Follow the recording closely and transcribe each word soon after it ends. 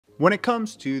When it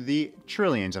comes to the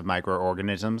trillions of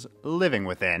microorganisms living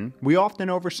within, we often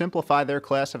oversimplify their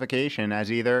classification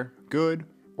as either good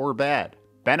or bad,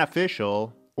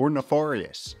 beneficial or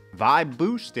nefarious, vibe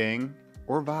boosting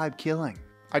or vibe killing.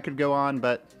 I could go on,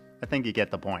 but I think you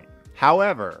get the point.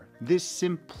 However, this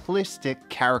simplistic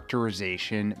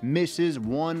characterization misses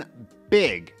one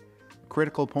big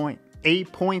critical point. A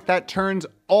point that turns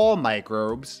all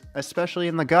microbes, especially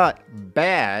in the gut,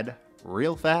 bad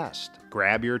real fast.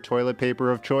 Grab your toilet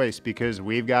paper of choice because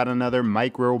we've got another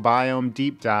microbiome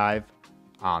deep dive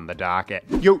on the docket.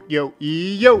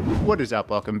 Yo, what is up?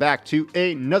 Welcome back to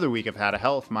another week of How to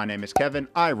Health. My name is Kevin.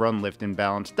 I run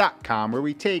liftandbalance.com, where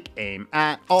we take aim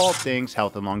at all things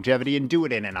health and longevity and do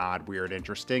it in an odd, weird,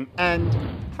 interesting, and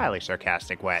highly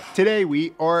sarcastic way. Today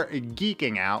we are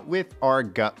geeking out with our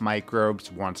gut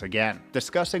microbes once again,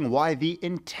 discussing why the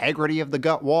integrity of the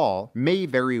gut wall may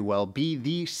very well be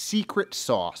the secret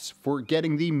sauce for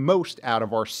getting the most out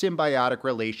of our symbiotic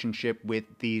relationship with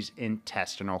these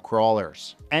intestinal crawlers.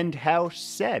 And how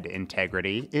said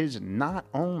integrity is not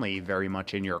only very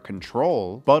much in your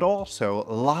control, but also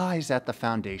lies at the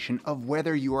foundation of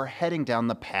whether you are heading down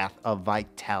the path of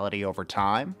vitality over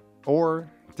time,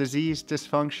 or disease,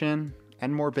 dysfunction,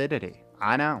 and morbidity.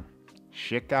 I know,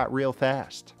 shit got real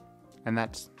fast. And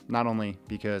that's not only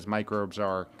because microbes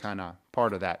are kinda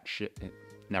part of that shit,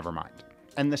 never mind.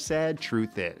 And the sad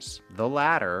truth is, the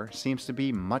latter seems to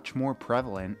be much more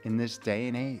prevalent in this day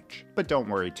and age. But don't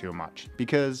worry too much,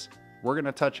 because we're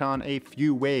gonna touch on a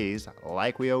few ways,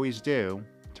 like we always do,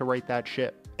 to right that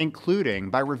ship, including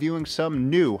by reviewing some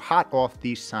new hot off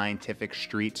the scientific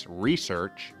streets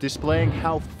research, displaying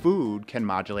how food can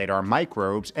modulate our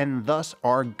microbes and thus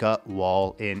our gut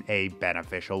wall in a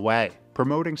beneficial way,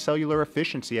 promoting cellular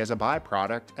efficiency as a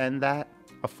byproduct, and that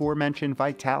aforementioned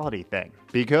vitality thing.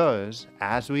 Because,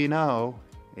 as we know,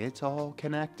 it's all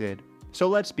connected. So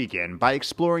let's begin by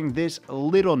exploring this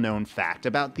little known fact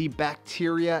about the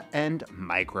bacteria and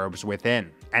microbes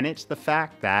within. And it's the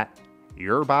fact that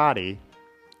your body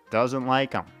doesn't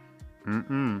like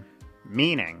them.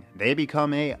 Meaning, they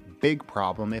become a big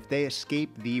problem if they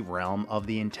escape the realm of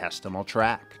the intestinal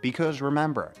tract. Because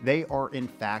remember, they are in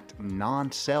fact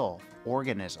non-self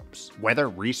organisms, whether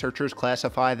researchers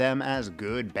classify them as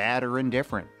good, bad, or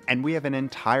indifferent. And we have an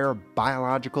entire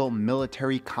biological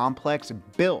military complex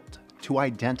built to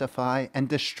identify and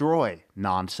destroy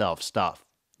non-self stuff.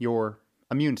 Your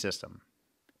immune system,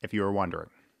 if you were wondering.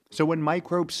 So when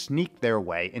microbes sneak their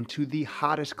way into the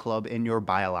hottest club in your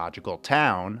biological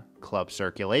town, club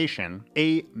circulation,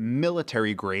 a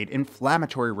military-grade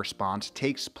inflammatory response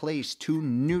takes place to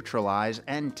neutralize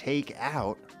and take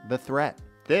out the threat.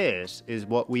 This is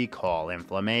what we call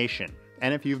inflammation.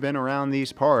 And if you've been around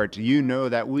these parts, you know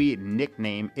that we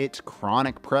nickname its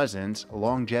chronic presence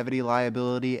longevity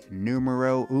liability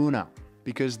numero uno.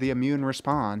 Because the immune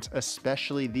response,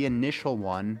 especially the initial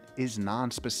one, is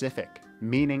non-specific,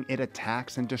 meaning it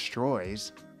attacks and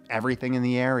destroys everything in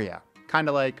the area.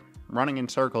 Kinda like running in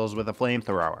circles with a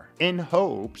flamethrower, in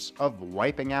hopes of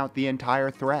wiping out the entire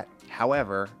threat.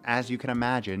 However, as you can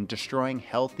imagine, destroying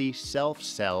healthy self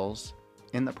cells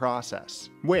in the process,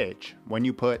 which, when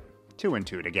you put two and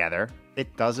two together,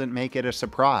 it doesn't make it a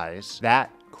surprise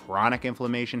that chronic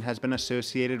inflammation has been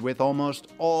associated with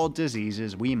almost all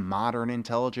diseases we modern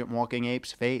intelligent walking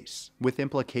apes face, with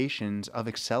implications of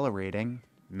accelerating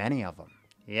many of them.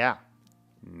 Yeah,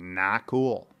 not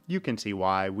cool. You can see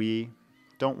why we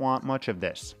don't want much of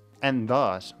this, and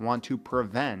thus want to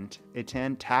prevent its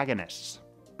antagonists.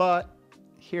 But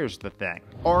here's the thing.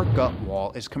 Our gut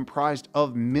wall is comprised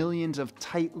of millions of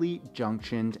tightly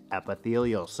junctioned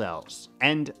epithelial cells.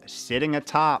 And sitting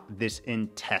atop this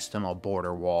intestinal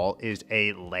border wall is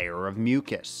a layer of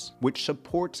mucus, which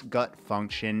supports gut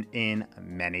function in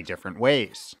many different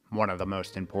ways. One of the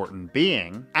most important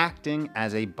being acting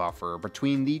as a buffer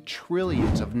between the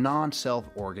trillions of non-self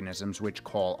organisms which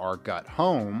call our gut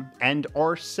home and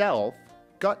our self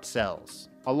gut cells,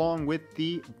 along with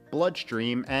the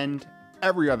bloodstream and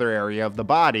every other area of the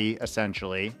body,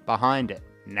 essentially, behind it.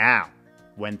 Now,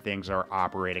 when things are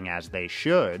operating as they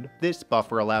should, this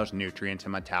buffer allows nutrients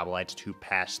and metabolites to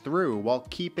pass through while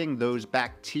keeping those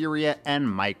bacteria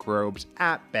and microbes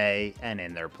at bay and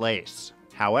in their place.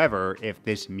 However, if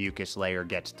this mucus layer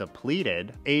gets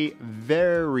depleted, a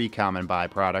very common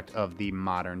byproduct of the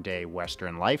modern day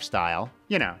Western lifestyle,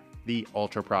 the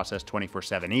ultra-processed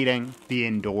 24/7 eating, the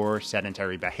indoor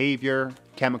sedentary behavior,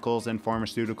 chemicals and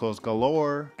pharmaceuticals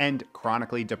galore, and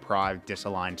chronically deprived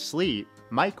disaligned sleep,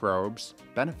 Microbes,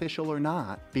 beneficial or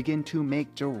not, begin to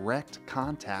make direct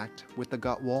contact with the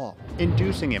gut wall,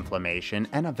 inducing inflammation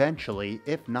and eventually,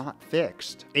 if not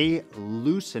fixed, a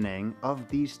loosening of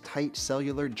these tight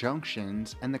cellular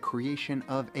junctions and the creation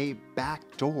of a back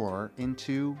door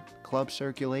into club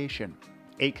circulation,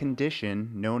 a condition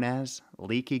known as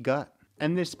leaky gut.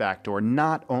 And this backdoor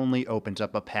not only opens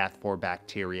up a path for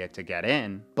bacteria to get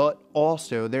in, but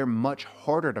also they're much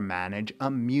harder to manage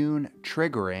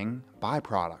immune-triggering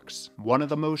byproducts. One of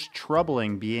the most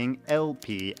troubling being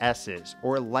LPSs,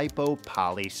 or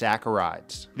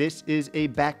lipopolysaccharides. This is a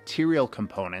bacterial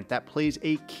component that plays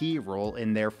a key role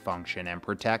in their function and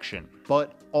protection,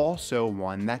 but also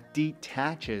one that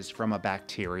detaches from a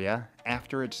bacteria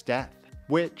after its death,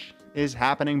 which is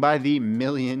happening by the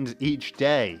millions each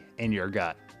day in your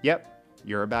gut. Yep,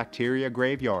 you're a bacteria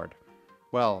graveyard.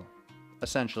 Well,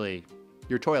 essentially,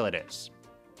 your toilet is.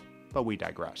 But we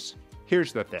digress.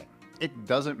 Here's the thing. It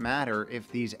doesn't matter if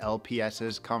these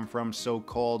LPSs come from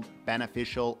so-called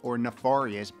beneficial or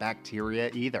nefarious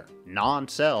bacteria either.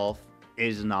 Non-self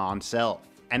is non-self.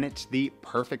 And it's the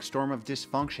perfect storm of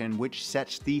dysfunction which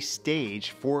sets the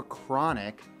stage for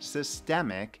chronic,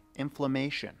 systemic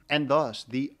inflammation, and thus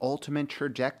the ultimate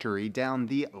trajectory down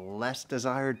the less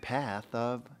desired path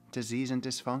of disease and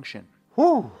dysfunction.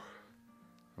 Whew!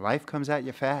 Life comes at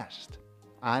you fast.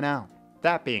 I know.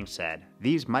 That being said,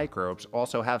 these microbes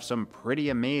also have some pretty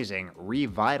amazing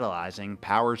revitalizing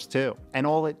powers too. And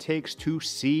all it takes to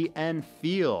see and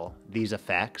feel these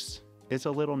effects is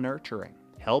a little nurturing,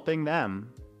 helping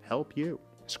them help you,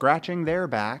 scratching their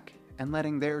back and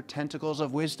letting their tentacles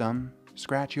of wisdom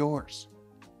scratch yours.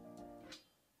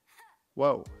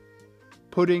 Whoa.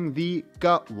 Putting the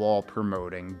gut wall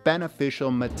promoting, beneficial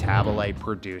metabolite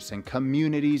producing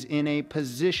communities in a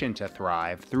position to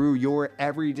thrive through your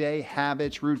everyday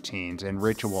habits, routines, and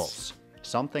rituals.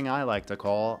 Something I like to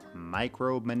call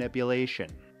microbe manipulation.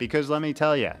 Because let me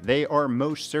tell you, they are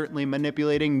most certainly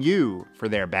manipulating you for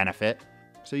their benefit,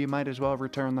 so you might as well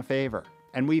return the favor.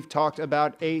 And we've talked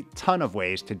about a ton of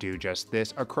ways to do just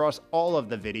this across all of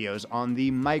the videos on the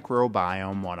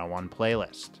Microbiome 101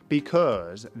 playlist.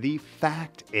 Because the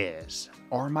fact is,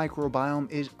 our microbiome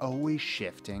is always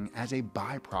shifting as a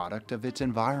byproduct of its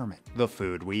environment. The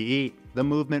food we eat, the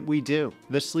movement we do,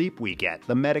 the sleep we get,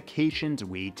 the medications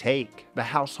we take, the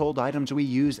household items we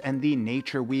use, and the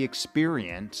nature we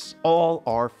experience, all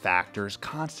are factors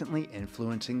constantly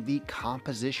influencing the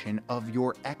composition of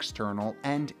your external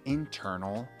and internal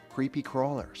creepy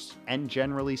crawlers. And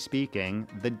generally speaking,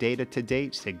 the data to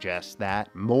date suggests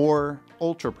that more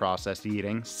ultra-processed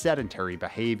eating, sedentary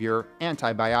behavior,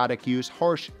 antibiotic use,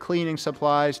 harsh cleaning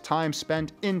supplies, time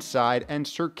spent inside, and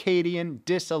circadian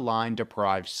disaligned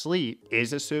deprived sleep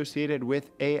is associated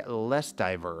with a less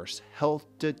diverse, health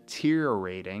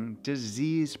deteriorating,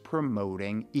 disease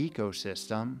promoting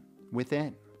ecosystem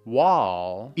within.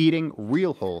 While eating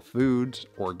real whole foods,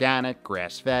 organic,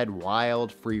 grass-fed,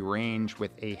 wild, free range with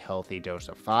a healthy dose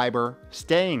of fiber,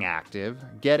 staying active,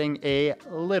 getting a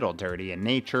little dirty in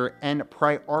nature, and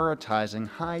prioritizing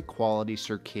high-quality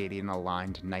circadian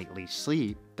aligned nightly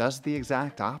sleep does the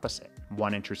exact opposite.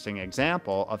 One interesting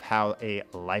example of how a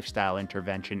lifestyle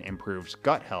intervention improves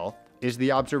gut health is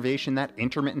the observation that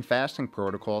intermittent fasting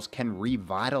protocols can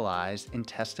revitalize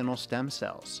intestinal stem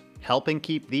cells, helping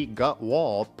keep the gut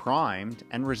wall primed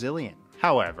and resilient.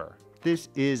 However, this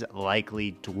is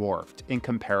likely dwarfed in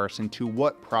comparison to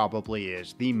what probably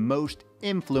is the most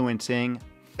influencing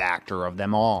factor of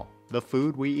them all, the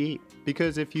food we eat.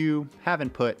 Because if you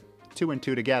haven't put two and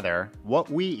two together, what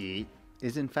we eat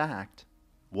is in fact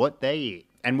what they eat.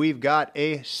 And we've got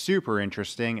a super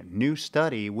interesting new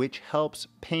study which helps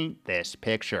paint this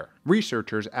picture.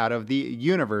 Researchers out of the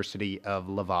University of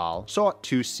Laval sought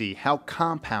to see how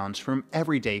compounds from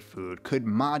everyday food could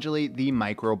modulate the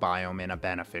microbiome in a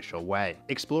beneficial way,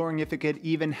 exploring if it could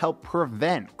even help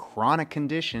prevent chronic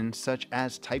conditions such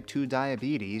as type 2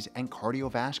 diabetes and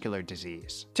cardiovascular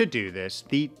disease. To do this,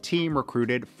 the team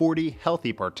recruited 40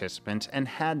 healthy participants and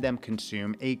had them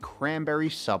consume a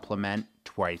cranberry supplement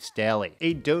twice daily,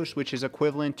 a dose which is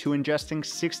equivalent to ingesting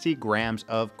 60 grams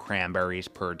of cranberries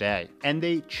per day. And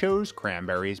they chose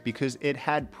cranberries because it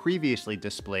had previously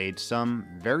displayed some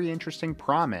very interesting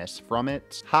promise from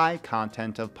its high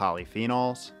content of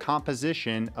polyphenols,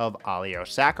 composition of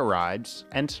oligosaccharides,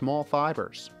 and small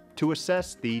fibers. To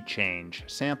assess the change,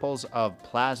 samples of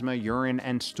plasma, urine,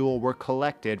 and stool were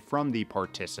collected from the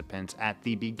participants at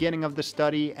the beginning of the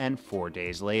study and 4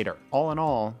 days later. All in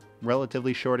all,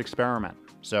 relatively short experiment.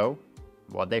 So,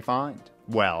 what'd they find?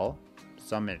 Well,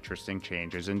 Some interesting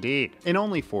changes indeed. In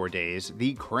only 4 days,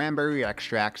 the cranberry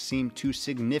extract seemed to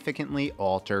significantly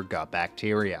alter gut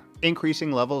bacteria,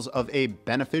 increasing levels of a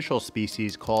beneficial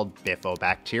species called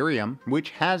Bifidobacterium, which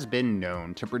has been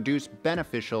known to produce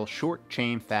beneficial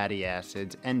short-chain fatty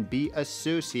acids and be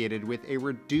associated with a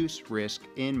reduced risk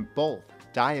in both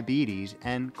diabetes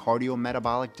and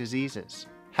cardiometabolic diseases.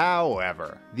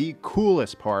 However, the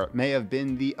coolest part may have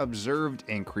been the observed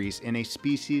increase in a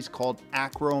species called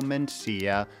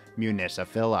Akkermansia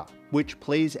muciniphila, which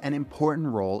plays an important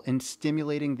role in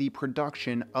stimulating the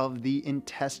production of the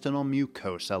intestinal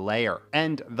mucosa layer,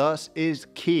 and thus is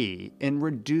key in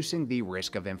reducing the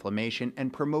risk of inflammation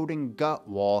and promoting gut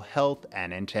wall health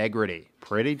and integrity.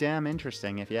 Pretty damn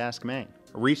interesting if you ask me.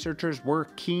 Researchers were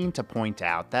keen to point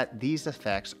out that these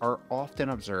effects are often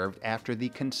observed after the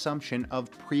consumption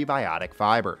of prebiotic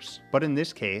fibers, but in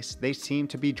this case, they seem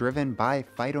to be driven by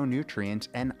phytonutrients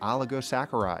and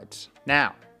oligosaccharides.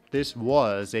 Now, this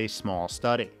was a small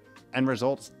study, and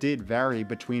results did vary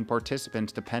between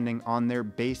participants depending on their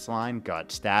baseline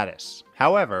gut status.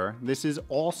 However, this is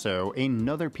also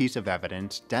another piece of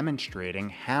evidence demonstrating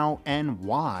how and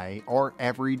why our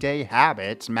everyday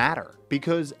habits matter.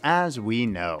 Because as we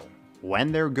know,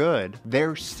 when they're good,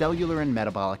 their cellular and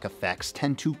metabolic effects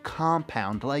tend to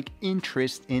compound like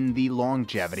interest in the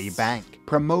longevity bank,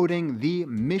 promoting the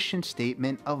mission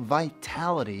statement of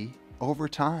vitality over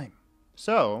time.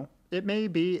 So, it may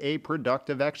be a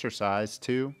productive exercise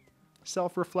to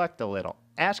self-reflect a little.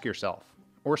 Ask yourself,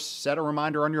 or set a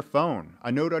reminder on your phone,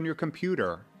 a note on your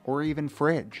computer, or even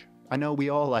fridge. I know we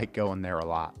all like going there a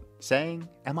lot. Saying,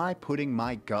 am I putting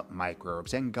my gut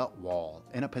microbes and gut wall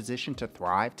in a position to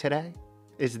thrive today?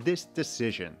 Is this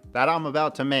decision that I'm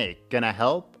about to make gonna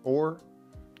help or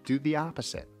do the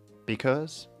opposite?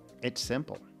 Because it's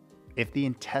simple. If the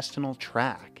intestinal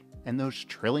tract and those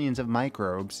trillions of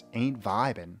microbes ain't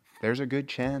vibing, there's a good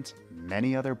chance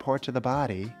many other parts of the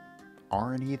body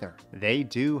aren't either. They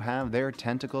do have their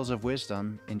tentacles of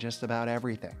wisdom in just about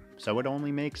everything, so it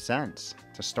only makes sense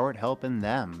to start helping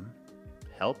them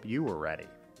help you already.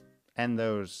 And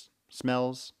those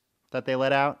smells that they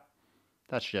let out,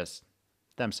 that's just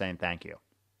them saying thank you.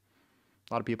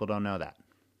 A lot of people don't know that.